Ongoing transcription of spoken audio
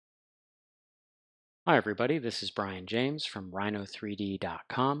Hi everybody, this is Brian James from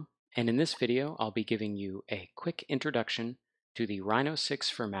Rhino3D.com, and in this video I'll be giving you a quick introduction to the Rhino 6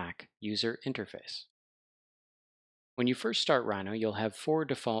 for Mac user interface. When you first start Rhino, you'll have four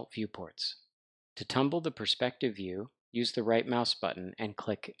default viewports. To tumble the perspective view, use the right mouse button and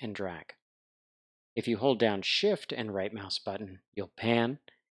click and drag. If you hold down Shift and right mouse button, you'll pan,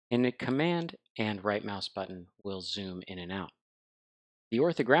 and the Command and right mouse button will zoom in and out. The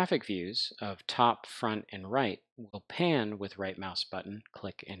orthographic views of top, front, and right will pan with right mouse button,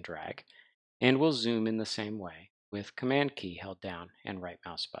 click and drag, and will zoom in the same way with Command key held down and right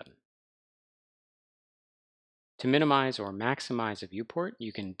mouse button. To minimize or maximize a viewport,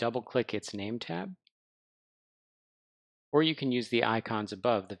 you can double-click its name tab, or you can use the icons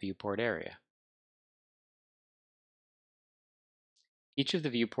above the viewport area. Each of the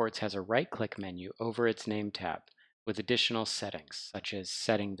viewports has a right-click menu over its name tab with additional settings, such as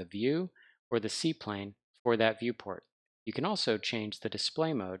setting the view or the C-plane for that viewport. You can also change the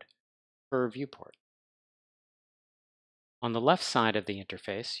display mode per viewport. On the left side of the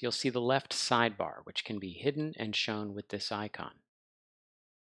interface, you'll see the left sidebar, which can be hidden and shown with this icon.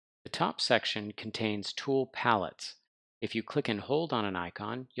 The top section contains tool palettes. If you click and hold on an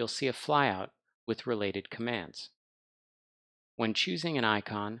icon, you'll see a flyout with related commands. When choosing an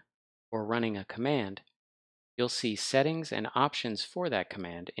icon or running a command, you'll see settings and options for that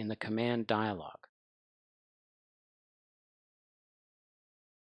command in the command dialog.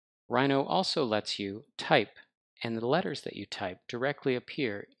 Rhino also lets you type, and the letters that you type directly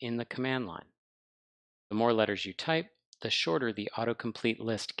appear in the command line. The more letters you type, the shorter the autocomplete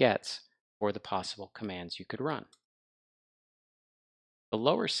list gets for the possible commands you could run. The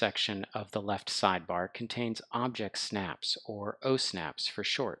lower section of the left sidebar contains object snaps, or OSnaps for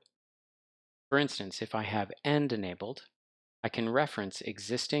short. For instance, if I have End enabled, I can reference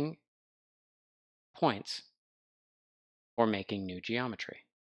existing points or making new geometry.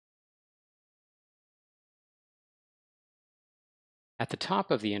 At the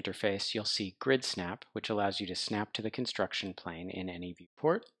top of the interface, you'll see Grid Snap, which allows you to snap to the construction plane in any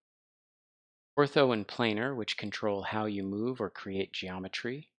viewport. Ortho and Planar, which control how you move or create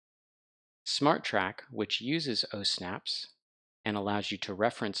geometry. Smarttrack, which uses OSnaps and allows you to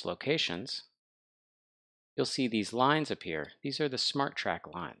reference locations. You'll see these lines appear. These are the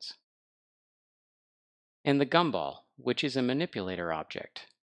Smarttrack lines. And the Gumball, which is a manipulator object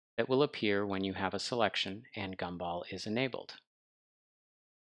that will appear when you have a selection and Gumball is enabled.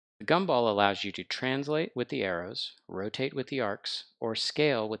 The Gumball allows you to translate with the arrows, rotate with the arcs, or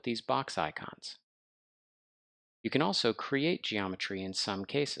scale with these box icons. You can also create geometry in some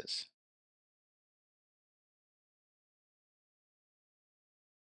cases.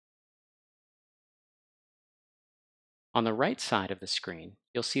 On the right side of the screen,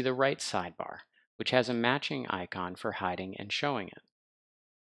 you'll see the right sidebar, which has a matching icon for hiding and showing it.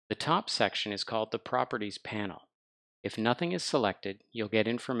 The top section is called the Properties panel. If nothing is selected, you'll get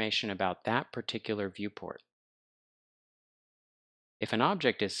information about that particular viewport. If an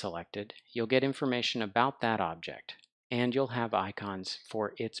object is selected, you'll get information about that object, and you'll have icons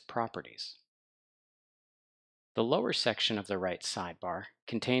for its properties. The lower section of the right sidebar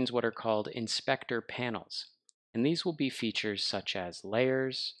contains what are called inspector panels, and these will be features such as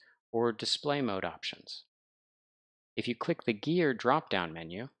layers or display mode options. If you click the Gear drop-down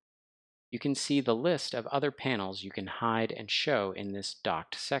menu, you can see the list of other panels you can hide and show in this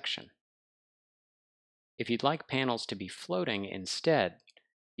docked section. If you'd like panels to be floating instead,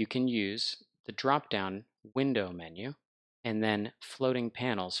 you can use the drop-down window menu and then floating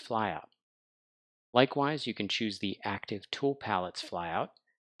panels flyout. Likewise, you can choose the active tool palettes flyout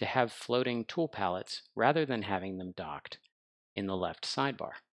to have floating tool palettes rather than having them docked in the left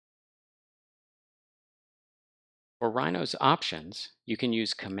sidebar. For Rhino's options, you can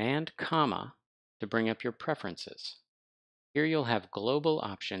use Command, to bring up your preferences. Here you'll have global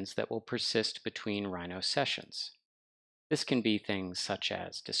options that will persist between Rhino sessions. This can be things such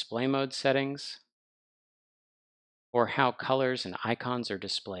as display mode settings, or how colors and icons are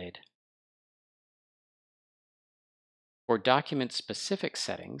displayed. For document-specific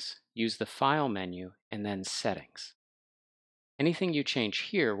settings, use the File menu and then Settings. Anything you change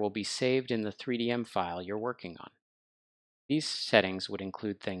here will be saved in the 3DM file you're working on. These settings would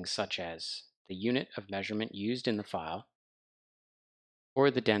include things such as the unit of measurement used in the file,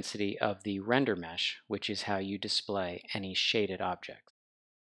 or the density of the render mesh, which is how you display any shaded objects.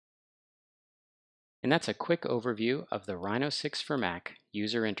 And that's a quick overview of the Rhino 6 for Mac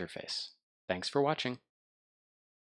user interface. Thanks for watching.